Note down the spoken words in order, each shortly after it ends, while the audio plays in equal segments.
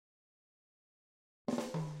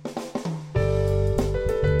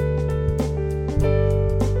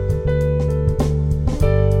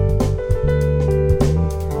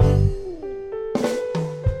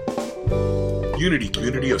Unity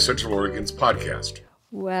Community of Central Oregon's podcast.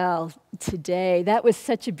 Well, today, that was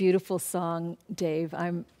such a beautiful song, Dave.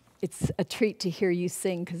 It's a treat to hear you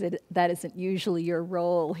sing because that isn't usually your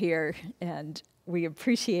role here, and we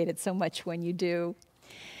appreciate it so much when you do.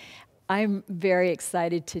 I'm very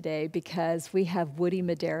excited today because we have Woody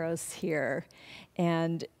Medeiros here,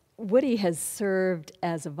 and Woody has served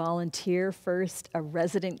as a volunteer first, a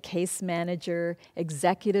resident case manager,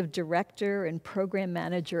 executive director, and program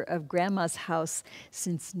manager of Grandma's House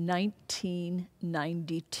since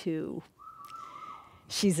 1992.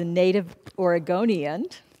 She's a native Oregonian.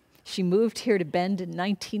 She moved here to Bend in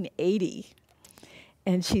 1980,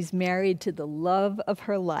 and she's married to the love of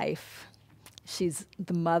her life. She's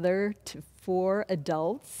the mother to 4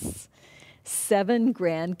 adults, 7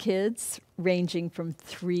 grandkids ranging from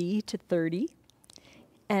 3 to 30.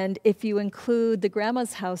 And if you include the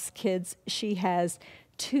Grandma's House kids, she has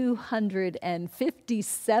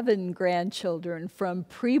 257 grandchildren from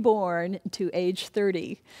preborn to age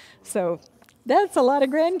 30. So that's a lot of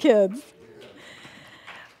grandkids.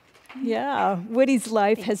 Yeah, Woody's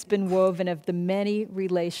life has been woven of the many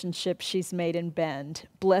relationships she's made in Bend,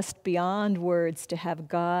 blessed beyond words to have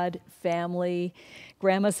God, family,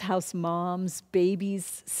 Grandma's House moms,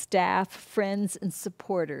 babies, staff, friends, and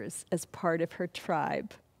supporters as part of her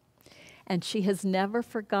tribe. And she has never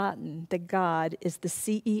forgotten that God is the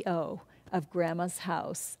CEO of Grandma's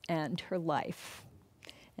House and her life.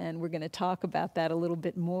 And we're going to talk about that a little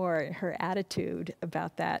bit more, her attitude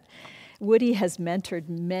about that. Woody has mentored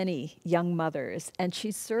many young mothers, and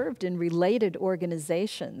she's served in related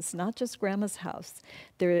organizations, not just Grandma's House.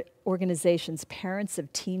 There are organizations, Parents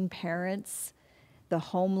of Teen Parents, the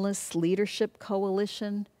Homeless Leadership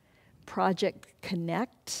Coalition, Project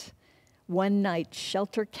Connect, One Night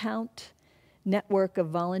Shelter Count, Network of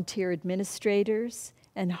Volunteer Administrators,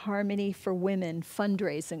 and Harmony for Women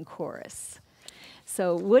Fundraising Chorus.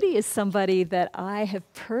 So Woody is somebody that I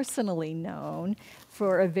have personally known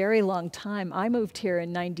for a very long time. I moved here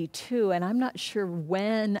in '92, and I'm not sure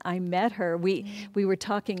when I met her. We were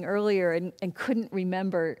talking earlier and couldn't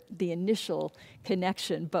remember the initial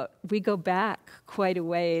connection, but we go back quite a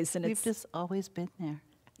ways. And we've just always been there.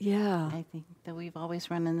 Yeah. I think that we've always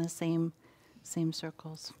run in the same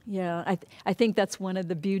circles. Yeah, I think that's one of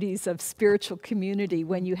the beauties of spiritual community.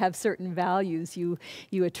 When you have certain values, you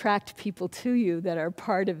attract people to you that are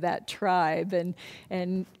part of that tribe, and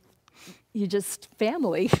you just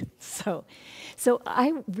family. So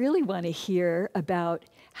I really want to hear about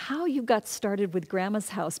how you got started with Grandma's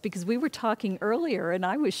House, because we were talking earlier, and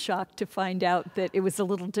I was shocked to find out that it was a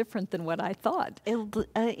little different than what I thought.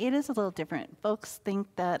 It is a little different. Folks think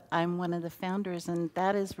that I'm one of the founders, and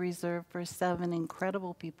that is reserved for 7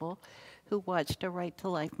 incredible people who watched a Right to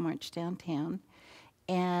Life march downtown.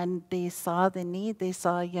 And they saw the need. They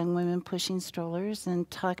saw young women pushing strollers and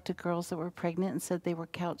talked to girls that were pregnant and said they were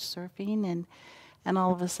couch surfing. And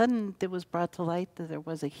all of a sudden, it was brought to light that there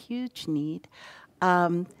was a huge need.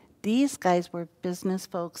 These guys were business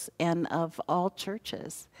folks and of all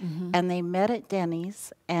churches. Mm-hmm. And they met at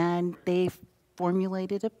Denny's, and they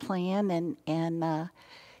formulated a plan. And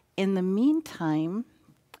in the meantime,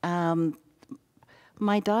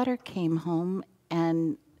 my daughter came home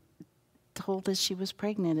and told us she was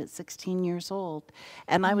pregnant at 16 years old.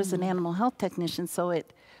 And I was an animal health technician, so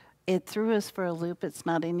it threw us for a loop. It's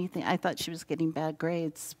not anything. I thought she was getting bad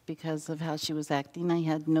grades because of how she was acting. I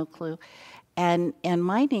had no clue. And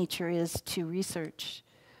my nature is to research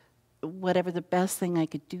whatever the best thing I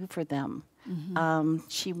could do for them. Mm-hmm.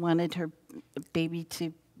 She wanted her baby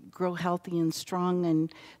to grow healthy and strong,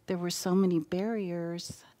 and there were so many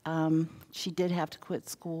barriers. She did have to quit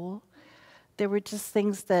school. There were just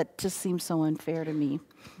things that just seemed so unfair to me.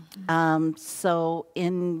 Mm-hmm. So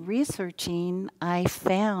in researching, I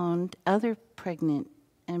found other pregnant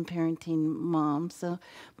and parenting moms. So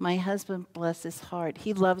my husband, bless his heart,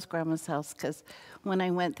 he loves Grandma's House, because when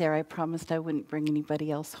I went there, I promised I wouldn't bring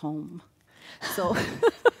anybody else home. So,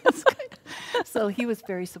 so he was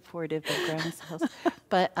very supportive of Grandma's House.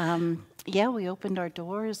 But yeah, we opened our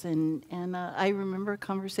doors, and I remember a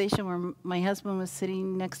conversation where my husband was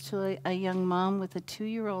sitting next to a young mom with a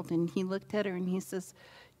 2-year-old, and he looked at her and he says,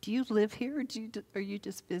 "Do you live here, or are you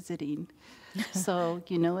just visiting?" So,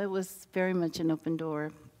 it was very much an open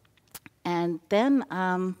door. And then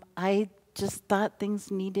I just thought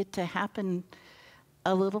things needed to happen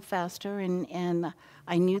a little faster, and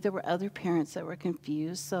I knew there were other parents that were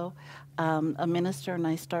confused. So a minister and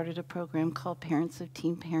I started a program called Parents of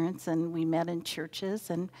Teen Parents, and we met in churches,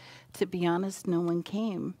 and to be honest, no one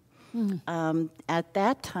came. At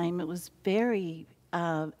that time, it was very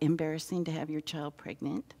embarrassing to have your child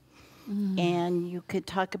pregnant. And you could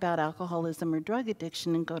talk about alcoholism or drug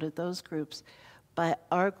addiction and go to those groups. But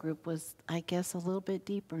our group was, I guess, a little bit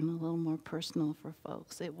deeper and a little more personal for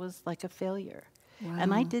folks. It was like a failure.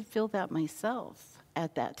 And I Wow. did feel that myself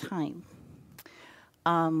at that time.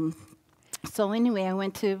 So anyway, I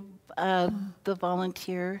went to the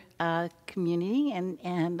volunteer community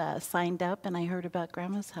and signed up, and I heard about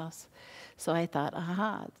Grandma's House. So I thought,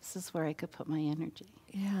 aha, this is where I could put my energy.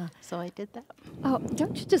 Yeah. So I did that. Oh,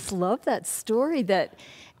 don't you just love that story that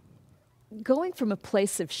going from a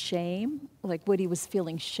place of shame, like Woody was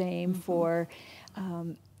feeling shame for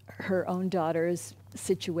her own daughter's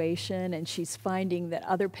situation, and she's finding that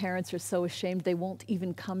other parents are so ashamed they won't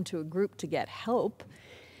even come to a group to get help.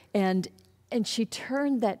 And she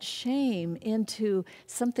turned that shame into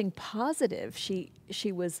something positive.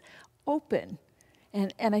 She was open.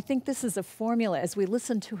 And I think this is a formula. As we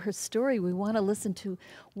listen to her story, we want to listen to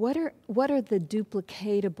what are the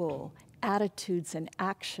duplicatable attitudes and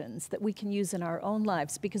actions that we can use in our own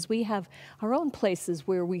lives, because we have our own places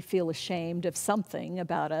where we feel ashamed of something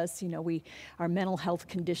about us. You know, our mental health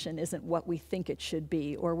condition isn't what we think it should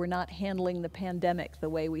be, or we're not handling the pandemic the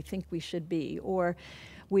way we think we should be, or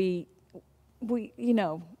we you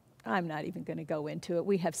know, I'm not even going to go into it.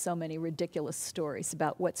 We have so many ridiculous stories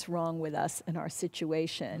about what's wrong with us and our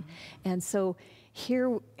situation. And so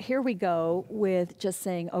here we go with just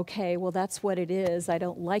saying, okay, well, that's what it is. I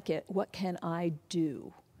don't like it. What can I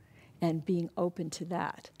do? And being open to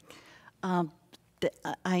that.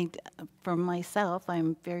 For myself,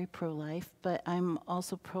 I'm very pro-life, but I'm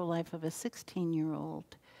also pro-life of a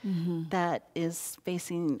 16-year-old that is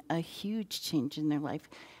facing a huge change in their life,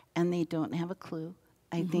 and they don't have a clue.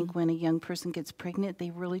 I think when a young person gets pregnant,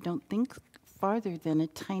 they really don't think farther than a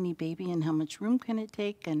tiny baby and how much room can it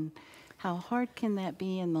take and how hard can that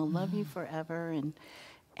be, and they'll love you forever.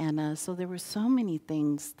 And so there were so many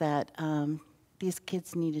things that these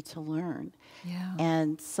kids needed to learn. Yeah.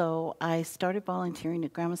 And so I started volunteering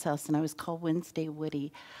at Grandma's House, and I was called Wednesday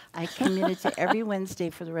Woody. I committed to every Wednesday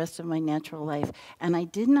for the rest of my natural life, and I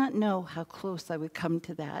did not know how close I would come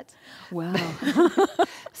to that. Wow.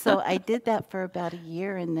 So I did that for about a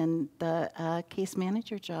year, and then the case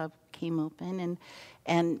manager job came open,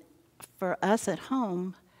 and for us at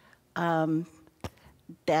home,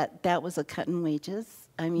 that was a cut in wages.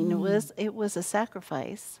 I mean, it was a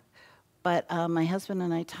sacrifice. But my husband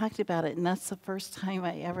and I talked about it, and that's the first time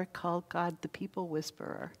I ever called God the people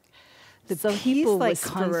whisperer. So he's people like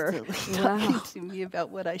whisperer. constantly Wow. talking to me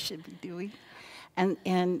about what I should be doing.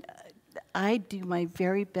 And I do my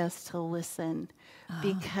very best to listen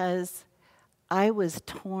because I was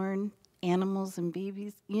torn, animals and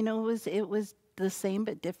babies. You know, it was the same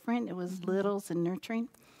but different. It was littles and nurturing.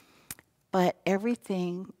 But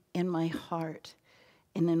everything in my heart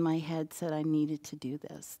and in my head said I needed to do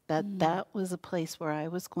this. That was a place where I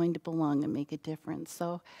was going to belong and make a difference.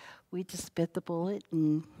 So we just bit the bullet,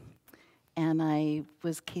 and I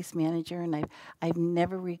was case manager, and I've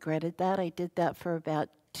never regretted that. I did that for about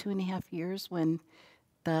 2.5 years when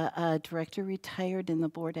the director retired and the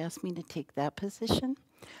board asked me to take that position.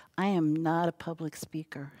 I am not a public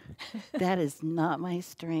speaker. That is not my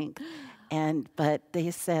strength. But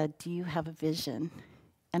they said, "Do you have a vision?"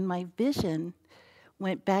 And my vision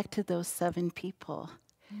went back to those 7 people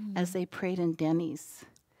as they prayed in Denny's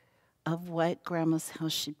of what Grandma's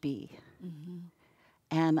House should be.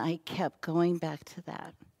 And I kept going back to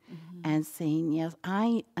that and saying, yes,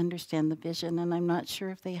 I understand the vision, and I'm not sure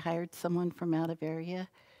if they hired someone from out of area,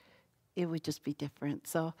 it would just be different.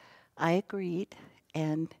 So I agreed,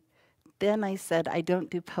 and then I said, I don't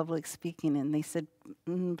do public speaking, and they said,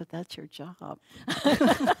 but that's your job.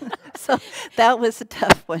 So that was a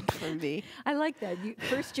tough one for me. I like that.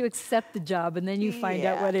 First you accept the job, and then you find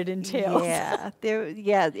out what it entails. Yeah,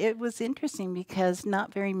 it was interesting because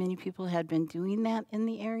not very many people had been doing that in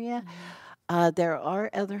the area. There are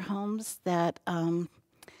other homes that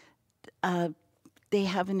they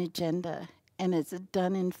have an agenda, and it's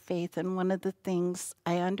done in faith. And one of the things,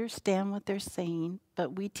 I understand what they're saying,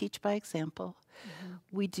 but we teach by example.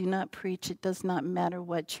 We do not preach. It does not matter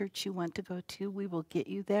what church you want to go to. We will get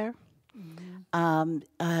you there.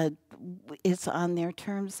 It's on their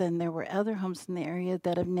terms, and there were other homes in the area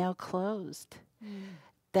that have now closed.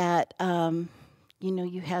 That,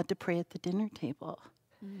 you had to pray at the dinner table.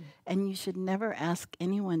 And you should never ask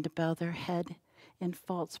anyone to bow their head in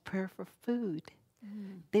false prayer for food.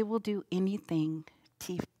 They will do anything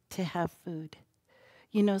to have food.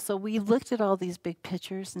 So we looked at all these big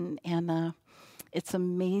pictures, and it's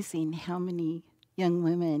amazing how many young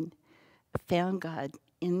women found God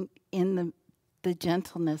in the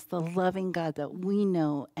gentleness, the loving God that we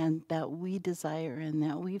know and that we desire and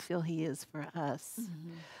that we feel He is for us.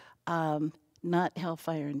 Not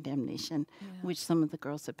hellfire and damnation, which some of the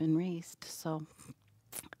girls have been raised. So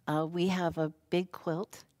we have a big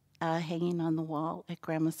quilt hanging on the wall at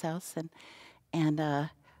Grandma's house, and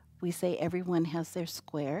we say everyone has their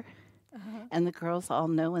square, and the girls all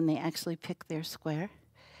know when they actually pick their square.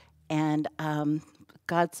 And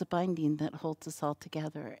God's the binding that holds us all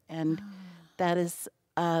together. And that is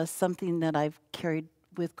something that I've carried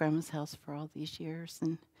with Grandma's house for all these years.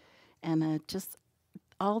 And just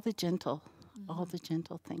all the gentle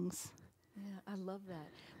things. Yeah, I love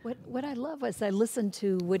that. What I love as I listen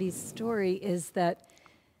to Woody's story is that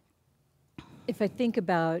if I think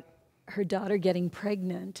about her daughter getting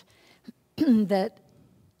pregnant, that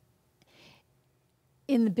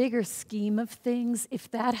in the bigger scheme of things,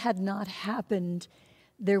 if that had not happened,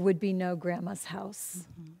 there would be no Grandma's house.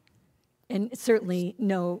 And certainly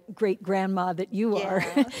no great grandma that you are.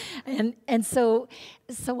 and so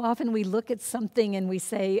often we look at something and we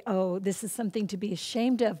say, oh, this is something to be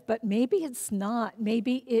ashamed of, but maybe it's not.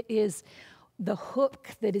 Maybe it is the hook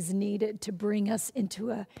that is needed to bring us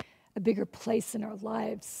into a bigger place in our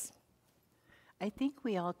lives. I think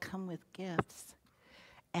we all come with gifts.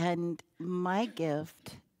 And my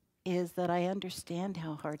gift is that I understand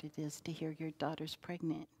how hard it is to hear your daughter's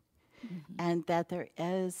pregnant. And that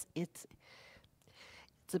it's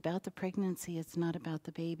about the pregnancy, it's not about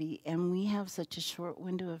the baby. And we have such a short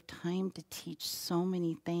window of time to teach so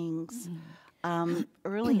many things.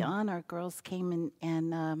 Early on, our girls came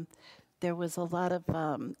and there was a lot of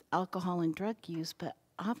alcohol and drug use, but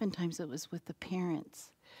oftentimes it was with the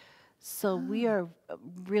parents. So we are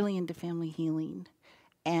really into family healing.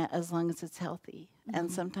 As long as it's healthy.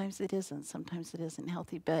 And sometimes it isn't. Sometimes it isn't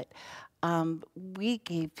healthy. But we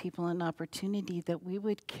gave people an opportunity that we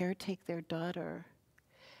would caretake their daughter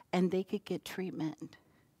and they could get treatment.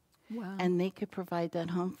 Wow. And they could provide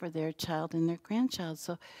that home for their child and their grandchild.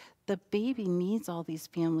 So the baby needs all these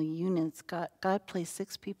family units. God placed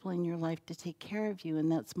 6 people in your life to take care of you,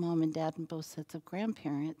 and that's mom and dad and both sets of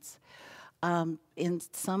grandparents. In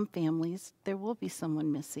some families, there will be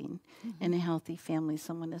someone missing. In a healthy family,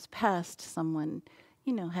 someone has passed, someone,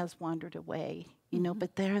 has wandered away,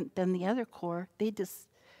 but then the other core, they just,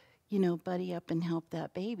 buddy up and help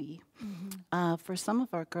that baby. For some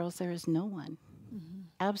of our girls, there is no one.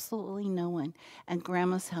 Absolutely no one. And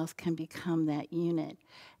Grandma's house can become that unit.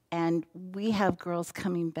 And we have girls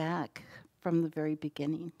coming back from the very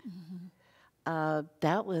beginning.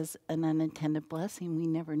 That was an unintended blessing. We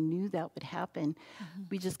never knew that would happen.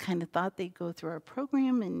 We just kind of thought they'd go through our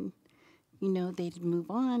program and, they'd move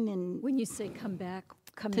on. And when you say come back,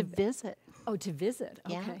 to visit. Oh, to visit.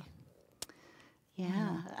 Yeah. Okay.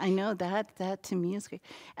 Yeah, I know that to me is great.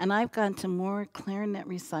 And I've gone to more clarinet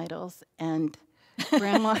recitals and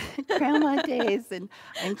grandma days, and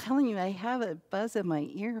I'm telling you, I have a buzz in my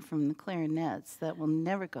ear from the clarinets that will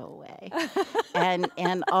never go away.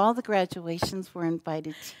 and all the graduations we're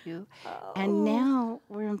invited to, and now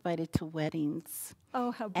we're invited to weddings.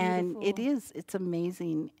 Oh, how beautiful! And it's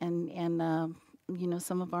amazing. And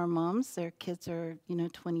some of our moms, their kids are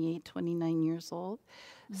 28, 29 years old,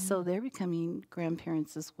 so they're becoming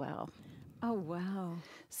grandparents as well. Oh, wow.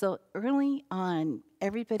 So early on,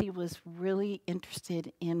 everybody was really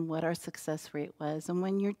interested in what our success rate was. And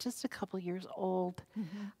when you're just a couple years old,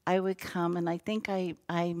 I would come, and I think I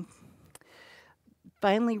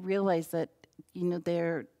finally realized that,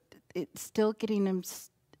 it's still getting them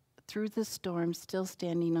through the storm, still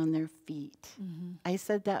standing on their feet. I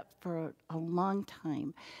said that for a long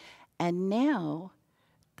time. And now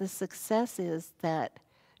the success is that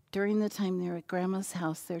during the time they're at Grandma's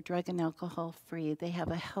house, they're drug and alcohol free. They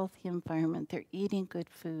have a healthy environment. They're eating good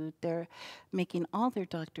food. They're making all their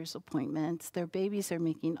doctor's appointments. Their babies are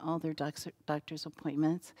making all their doctor's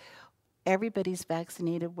appointments. Everybody's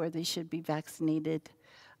vaccinated where they should be vaccinated.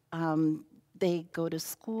 They go to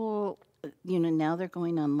school. Now they're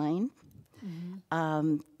going online.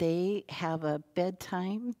 They have a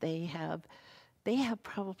bedtime. They have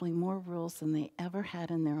probably more rules than they ever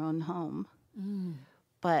had in their own home.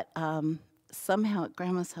 But somehow at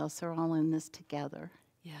Grandma's house, they're all in this together.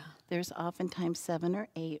 Yeah. There's oftentimes 7 or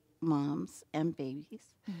 8 moms and babies.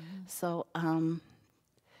 So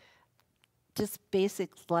just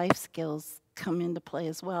basic life skills come into play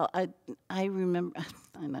as well. I remember,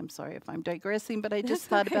 and I'm sorry if I'm digressing, but I just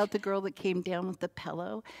thought about the girl that came down with the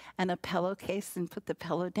pillow and a pillowcase and put the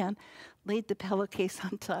pillow down, laid the pillowcase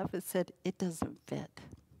on top and said, "It doesn't fit."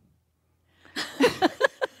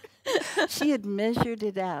 She had measured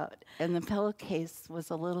it out, and the pillowcase was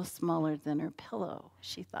a little smaller than her pillow,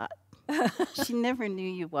 she thought. She never knew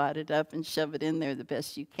you wad it up and shove it in there the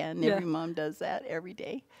best you can. Yeah. Every mom does that every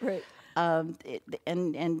day. Right.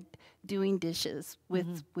 And doing dishes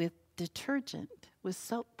with detergent, with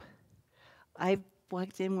soap. I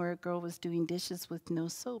walked in where a girl was doing dishes with no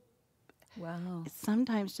soap. Wow. It's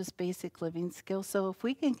sometimes just basic living skills. So if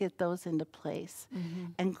we can get those into place,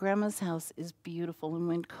 and Grandma's house is beautiful. And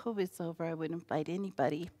when COVID's over, I would invite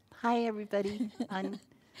anybody. Hi, everybody on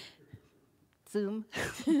Zoom.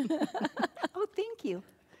 Oh, thank you.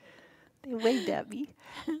 They waved at me.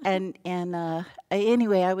 And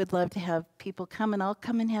anyway, I would love to have people come, and I'll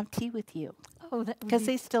come and have tea with you. Oh, that would Because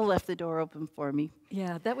be, they still left the door open for me.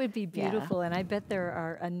 yeah, that would be beautiful. And I bet there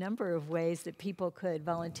are a number of ways that people could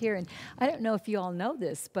volunteer. And I don't know if you all know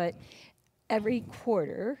this, but every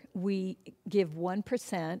quarter we give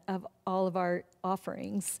 1% of all of our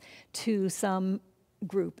offerings to some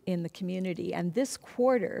group in the community. And this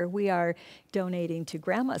quarter we are donating to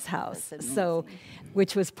Grandma's house. That's So,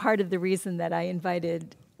 which was part of the reason that I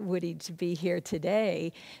invited Woody to be here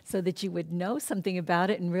today, so that you would know something about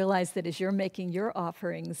it and realize that as you're making your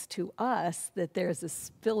offerings to us, that there's a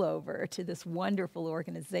spillover to this wonderful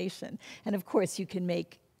organization. And of course, you can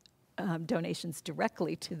make donations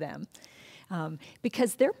directly to them.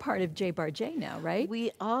 Because they're part of J Bar J now, right? We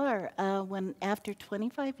are. When after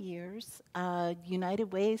 25 years,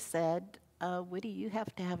 United Way said, Woody, you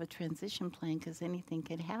have to have a transition plan because anything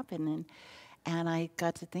could happen. And I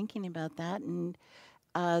got to thinking about that, and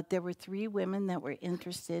there were 3 women that were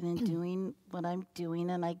interested in doing what I'm doing,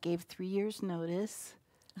 and I gave 3 years notice.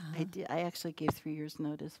 I actually gave 3 years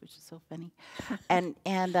notice, which is so funny. and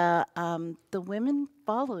the women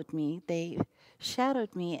followed me. They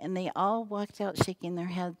shadowed me, and they all walked out shaking their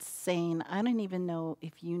heads, saying, "I don't even know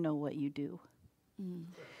if you know what you do."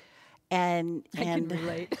 And I can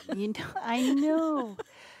relate. you know, I know.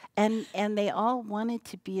 And they all wanted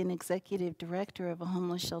to be an executive director of a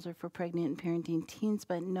homeless shelter for pregnant and parenting teens,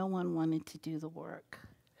 but no one wanted to do the work.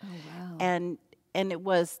 Oh, wow. And it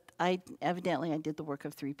was, I did the work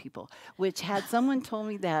of 3 people, which had someone told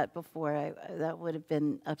me that before, that would have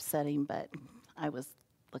been upsetting, but I was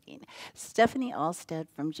looking. Stephanie Alstead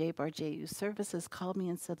from J Bar J Youth Services called me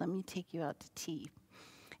and said, "Let me take you out to tea."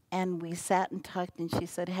 And we sat and talked, and she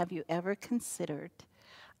said, "Have you ever considered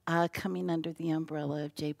coming under the umbrella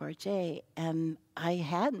of J Bar J?" And I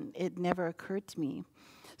hadn't. It never occurred to me.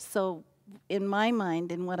 So in my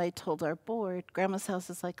mind, and what I told our board, Grandma's house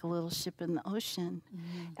is like a little ship in the ocean,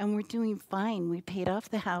 and we're doing fine. We paid off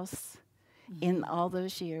the house in all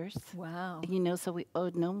those years. Wow. You know, so we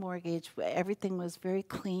owed no mortgage. Everything was very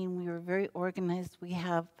clean. We were very organized. We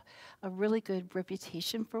have a really good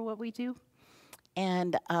reputation for what we do.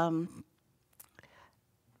 And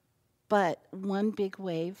but one big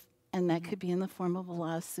wave, and that could be in the form of a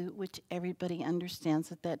lawsuit, which everybody understands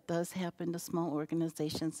that does happen to small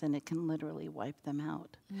organizations, and it can literally wipe them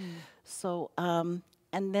out. So, and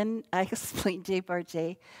then I explained J Bar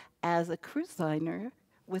J as a cruise liner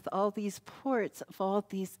with all these ports of all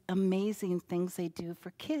these amazing things they do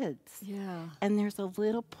for kids. Yeah. And there's a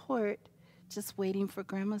little port just waiting for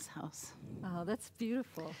Grandma's house. Oh, that's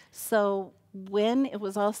beautiful. So when it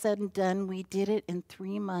was all said and done, we did it in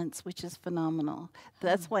 3 months, which is phenomenal.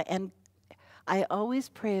 That's why, and I always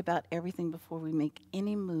pray about everything before we make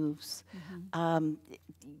any moves.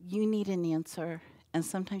 You need an answer, and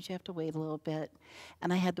sometimes you have to wait a little bit.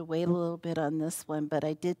 And I had to wait a little bit on this one, but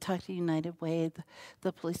I did talk to United Way,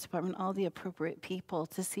 the police department, all the appropriate people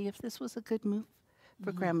to see if this was a good move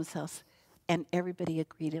for Grandma's house. And everybody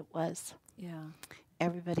agreed it was. Yeah.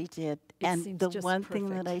 Everybody did. It And seems the just one thing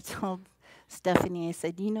that I perfect. told Stephanie, I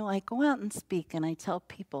said, you know, I go out and speak and I tell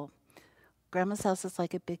people, Grandma's house is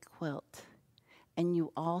like a big quilt. And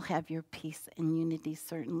you all have your piece, and Unity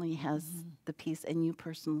certainly has the piece, and you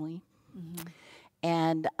personally.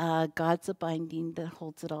 And God's a binding that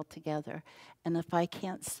holds it all together. And if I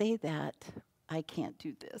can't say that, I can't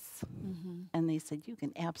do this. And they said, you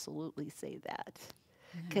can absolutely say that.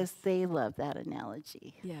 Because they love that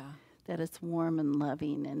analogy. Yeah. That it's warm and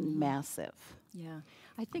loving and massive. Yeah.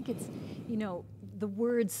 I think it's, you know, the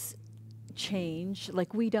words change.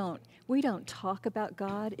 Like we don't talk about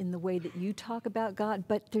God in the way that you talk about God,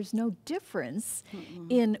 but there's no difference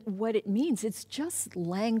in what it means. It's just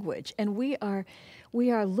language. And we are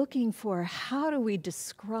looking for, how do we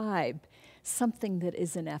describe something that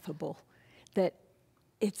is ineffable, that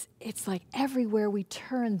it's like everywhere we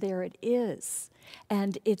turn, there it is.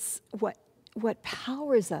 And it's what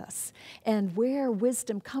powers us, and where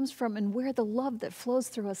wisdom comes from, and where the love that flows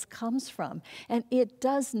through us comes from. And it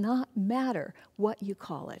does not matter what you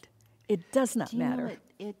call it. It does not Do you know matter.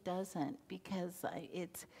 it doesn't, because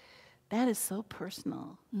that is so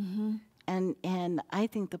personal. And I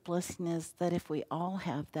think the blessing is that if we all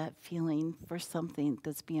have that feeling for something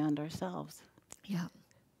that's beyond ourselves. Yeah.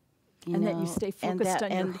 You And know, that you stay and focused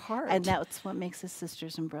on your and- heart. And that's what makes us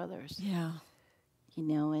sisters and brothers. Yeah. You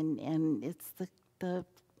know, and it's the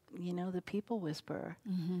you know, the people whisperer.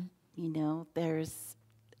 You know,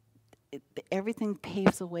 everything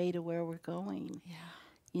paves the way to where we're going. Yeah.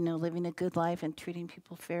 You know, living a good life and treating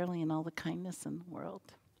people fairly and all the kindness in the world.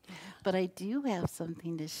 But I do have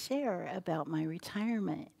something to share about my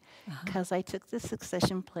retirement because I took the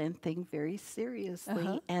succession plan thing very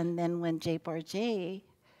seriously. And then when J. Bar J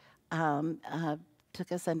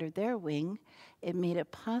took us under their wing, it made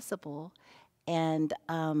it possible. And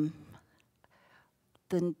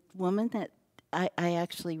the woman that I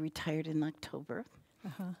actually retired in October.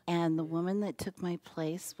 And the woman that took my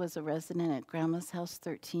place was a resident at Grandma's house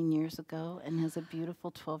 13 years ago and has a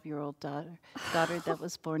beautiful 12-year-old daughter that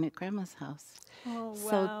was born at Grandma's house. Oh,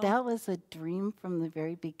 So that was a dream from the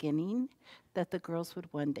very beginning that the girls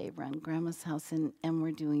would one day run Grandma's house, and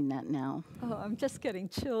we're doing that now. Oh, I'm just getting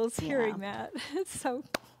chills hearing that. It's so.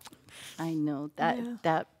 I know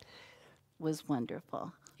that was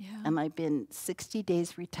wonderful. Yeah. And I've been 60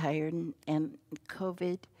 days retired, and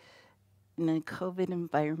COVID. In a COVID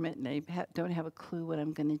environment, and I don't have a clue what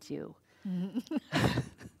I'm going to do.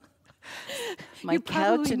 My You're couch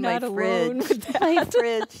probably and my not alone fridge. with My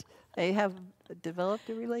fridge. I have developed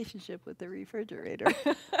a relationship with the refrigerator.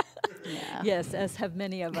 Yeah. Yes, as have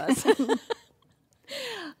many of us.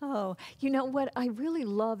 Oh, you know what I really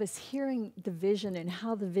love is hearing the vision and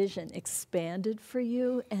how the vision expanded for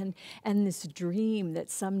you, and this dream that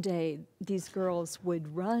someday these girls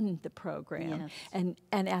would run the program. Yes.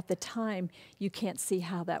 And at the time, you can't see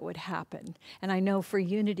how that would happen. And I know for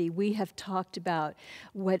Unity, we have talked about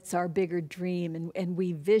what's our bigger dream, and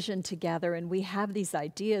we vision together, and we have these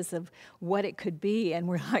ideas of what it could be, and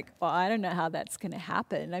we're like, well, I don't know how that's going to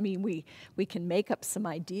happen. I mean, we can make up some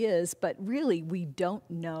ideas, but really we don't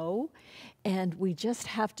know, and we just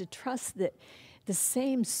have to trust that the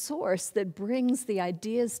same source that brings the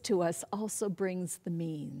ideas to us also brings the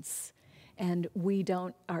means. And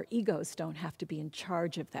our egos don't have to be in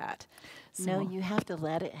charge of that. No, you have to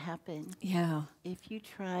let it happen. Yeah. If you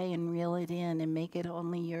try and reel it in and make it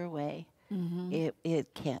only your way,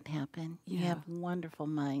 it can't happen. You Yeah. have wonderful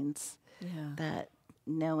minds Yeah. that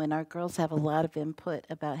know, and our girls have a lot of input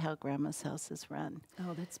about how Grandma's house is run.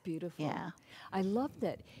 Oh, that's beautiful. Yeah. I love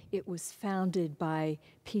that it was founded by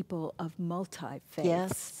people of multi-faiths.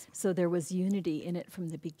 Yes. So there was unity in it from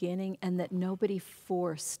the beginning, and that nobody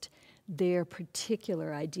forced their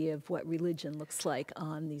particular idea of what religion looks like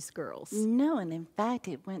on these girls. No, and in fact,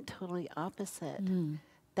 it went totally opposite.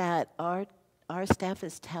 That our staff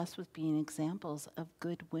is tasked with being examples of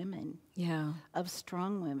good women, Yeah. of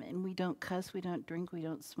strong women. We don't cuss, we don't drink, we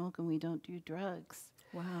don't smoke, and we don't do drugs.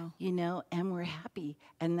 Wow. You know, and we're happy.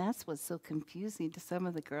 And that's what's so confusing to some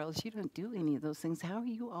of the girls. You don't do any of those things. How are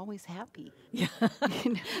you always happy? Yeah.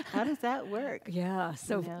 You know, how does that work? Yeah.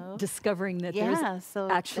 So know? discovering that Yeah, there's so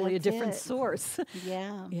actually a that's different it. source.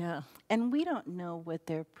 Yeah. Yeah. And we don't know what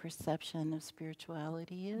their perception of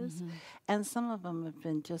spirituality is. And some of them have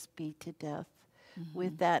been just beat to death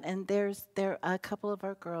with that. And there a couple of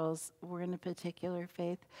our girls were in a particular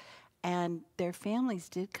faith, and their families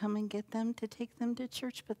did come and get them to take them to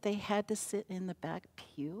church, but they had to sit in the back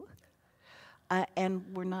pew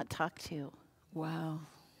and were not talked to. Wow.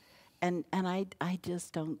 And I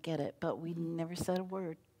just don't get it. But we never said a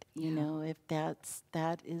word. You know, if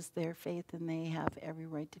that is their faith, and they have every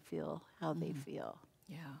right to feel how they feel.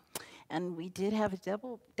 Yeah. And we did have a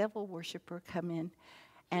devil worshiper come in,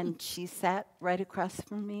 and she sat right across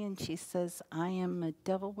from me, and she says, "I am a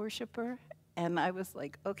devil worshiper." And I was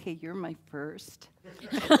like, "Okay, you're my first."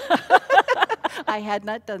 I had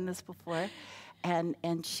not done this before. And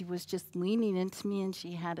she was just leaning into me, and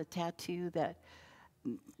she had a tattoo that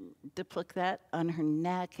depict that on her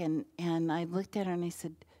neck. And I looked at her and I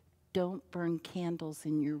said, "Don't burn candles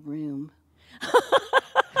in your room."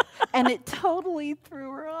 And it totally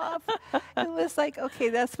threw her off. It was like, okay,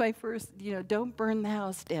 that's my first, don't burn the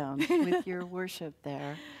house down with your worship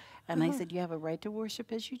there. And I said, you have a right to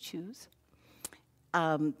worship as you choose.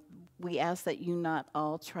 We ask that you not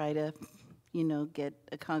all try to, get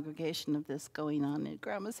a congregation of this going on at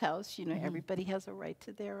Grandma's house. Everybody has a right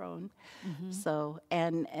to their own. So,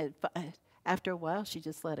 and after a while, she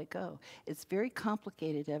just let it go. It's very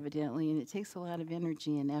complicated, evidently, and it takes a lot of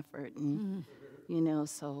energy and effort. And,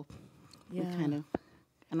 so we kind of,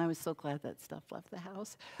 and I was so glad that stuff left the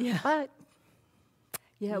house. Yeah. But,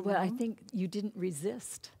 Yeah, well, I think you didn't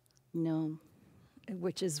resist. no.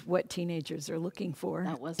 which is what teenagers are looking for.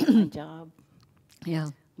 That wasn't my job. Yeah.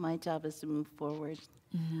 My job is to move forward.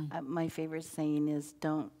 My favorite saying is,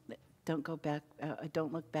 don't go back,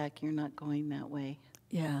 don't look back, you're not going that way.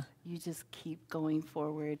 Yeah. You just keep going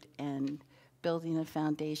forward and building a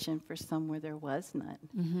foundation for somewhere there was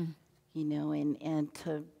none. You know, and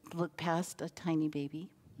to look past a tiny baby,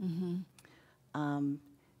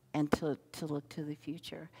 and to look to the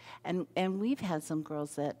future. And we've had some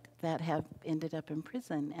girls that have ended up in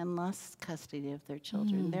prison and lost custody of their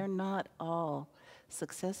children. They're not all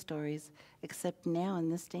success stories, except now in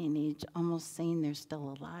this day and age, almost saying they're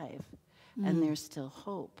still alive and there's still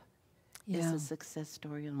hope is a success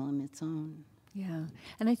story all on its own. Yeah.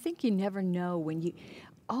 And I think you never know when you,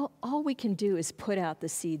 all we can do is put out the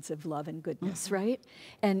seeds of love and goodness, right?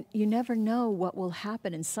 And you never know what will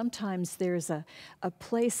happen. And sometimes there's a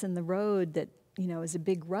place in the road that, you know, is a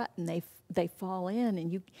big rut and they fall in,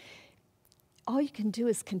 and all you can do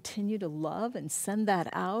is continue to love and send that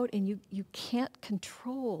out, and you can't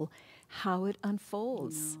control how it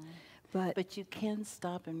unfolds. No. But But you can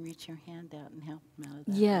stop and reach your hand out and help them out of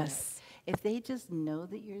that. yes. rut. If they just know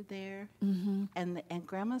that you're there, and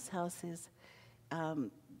Grandma's house is,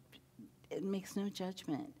 it makes no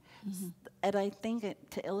judgment. And I think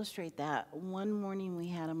to illustrate that, one morning we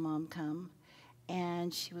had a mom come,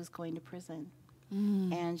 and she was going to prison.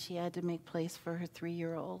 And she had to make place for her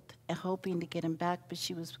 3-year-old, hoping to get him back, but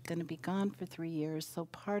she was going to be gone for 3 years. So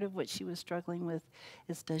part of what she was struggling with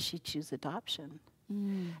is, does she choose adoption?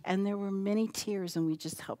 And there were many tears, and we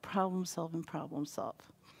just helped problem solve.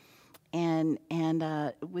 And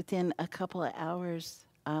within a couple of hours,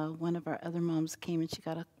 one of our other moms came, and she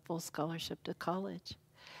got a full scholarship to college.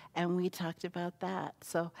 And we talked about that.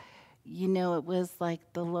 So, you know, it was like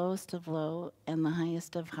the lowest of low and the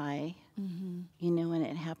highest of high, you know, and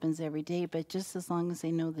it happens every day. But just as long as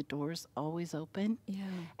they know the door's always open,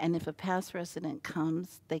 and if a past resident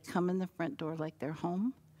comes, they come in the front door like they're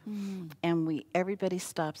home. And everybody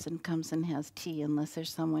stops and comes and has tea unless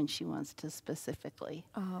there's someone she wants to specifically.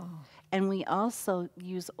 And we also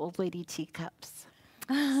use old lady teacups.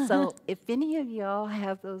 So if any of y'all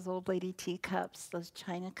have those old lady teacups, those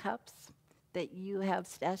china cups that you have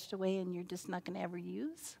stashed away and you're just not going to ever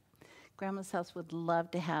use, Grandma's house would love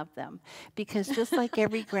to have them. Because just like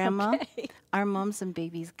every grandma, our moms and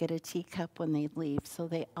babies get a teacup when they leave. So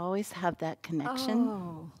they always have that connection.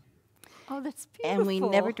 Oh, that's beautiful. And we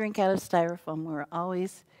never drink out of styrofoam. We're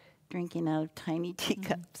always drinking out of tiny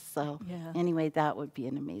teacups. So anyway, that would be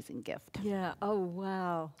an amazing gift. Yeah. Oh,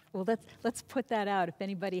 wow. Well, let's put that out. If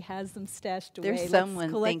anybody has them stashed away, There's someone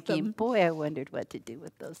let's collect thinking, them. boy, I wondered what to do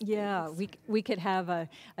with those things. We could have a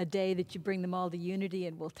day that you bring them all to Unity,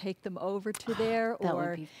 and we'll take them over to there, That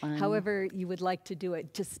or would be fun. however you would like to do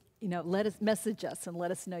it. Just, you know, message us and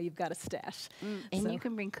let us know you've got a stash. And So- you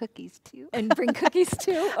can bring cookies too. and bring cookies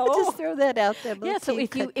too. I'll just throw that out there. Yeah, so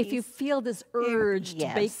if you cookies. feel this urge to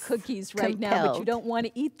bake Yes. cookies right now, but you Compelled. don't want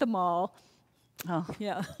to eat them all, Oh,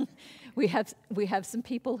 yeah, we have some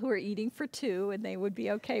people who are eating for 2, and they would be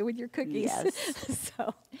okay with your cookies. Yes.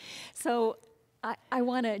 so I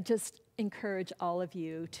want to just encourage all of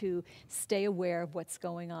you to stay aware of what's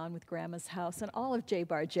going on with Grandma's house and all of J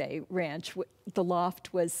Bar J Ranch. The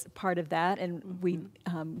loft was part of that, and we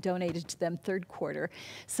donated to them 3rd quarter.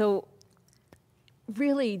 So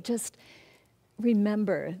really just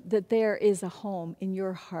remember that there is a home in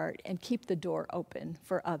your heart, and keep the door open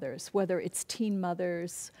for others, whether it's teen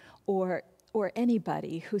mothers or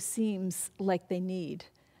anybody who seems like they need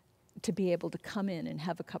to be able to come in and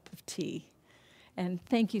have a cup of tea. And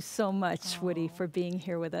thank you so much, Woody, for being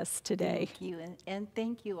here with us today. thank you. And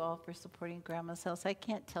thank you all for supporting Grandma's house. I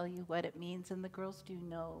can't tell you what it means, and the girls do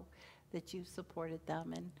know that you've supported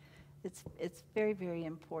them. And it's very, very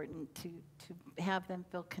important to have them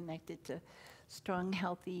feel connected to strong,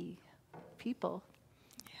 healthy people.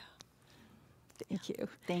 Thank you.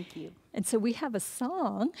 Thank you. And so we have a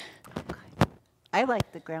song. I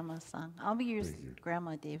like the grandma song. I'll be your Thank you.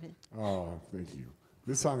 grandma, David. Oh, thank you.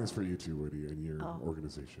 This song is for you too, Woody, and your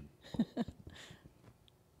organization.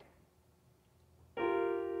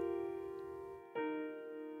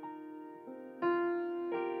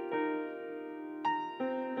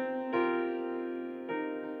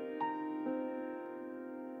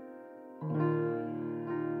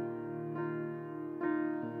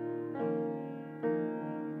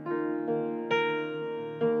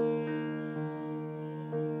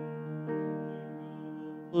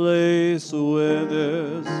 Place where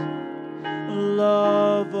there's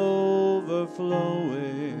love overflowing.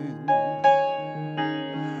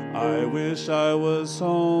 I wish I was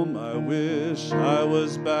home. I wish I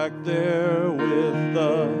was back there with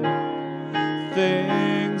the things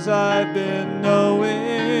things I've been knowing.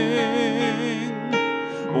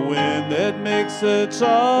 Wind that makes the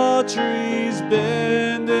tall trees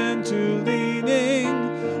bend into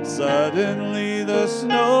leaning. Suddenly the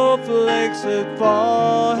snowflakes that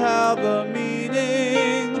fall have a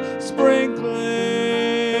meaning, sprinkling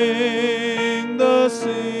the scene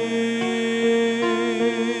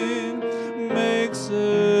makes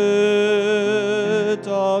it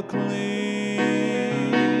all clean.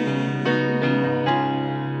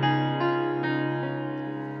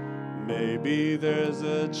 Maybe there's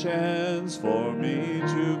a chance for me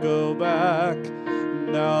to go back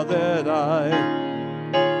now that I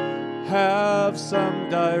have some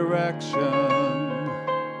direction.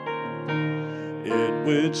 It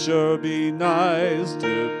would sure be nice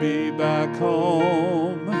to be back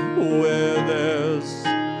home where there's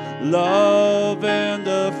love and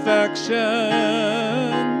affection.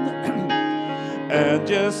 And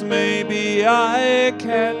just maybe I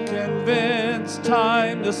can convince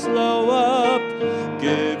time to slow up,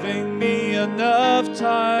 giving me enough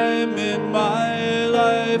time in my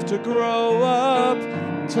life to grow up.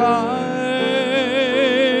 Time,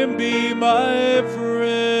 be my friend.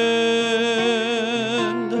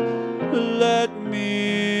 Let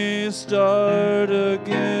me start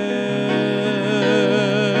again.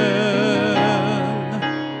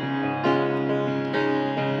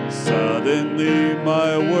 Suddenly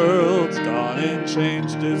my world's gone and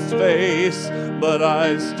changed its face, but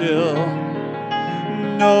I still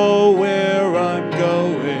know where I'm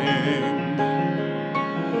going.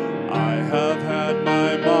 I have had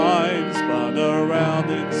my mind spun around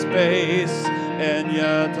in space, and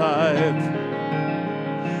yet I've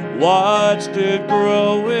watched it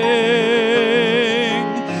growing.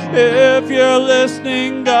 If you're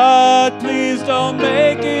listening, God, please don't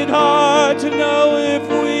make it hard to know if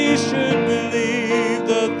we should believe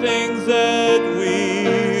the things that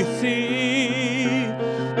we see.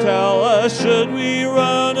 Tell us, should we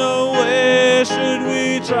run away? Should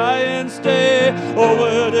we try and stay? Or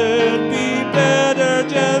would it be better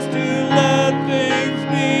just to let things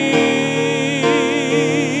be?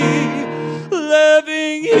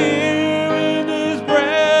 Living here in this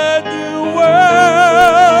brand new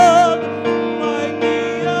world might be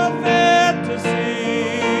a fantasy,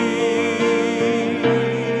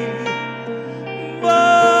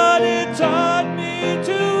 but it taught me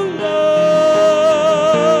to love,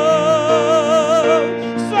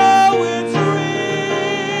 so it's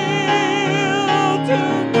real to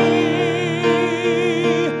me.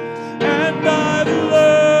 And I've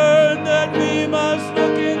learned that we must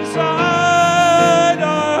look inside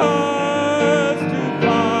our hearts to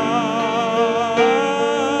find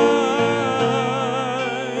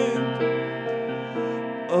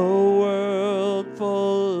a world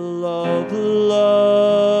full of love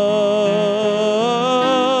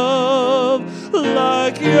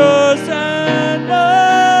like yours.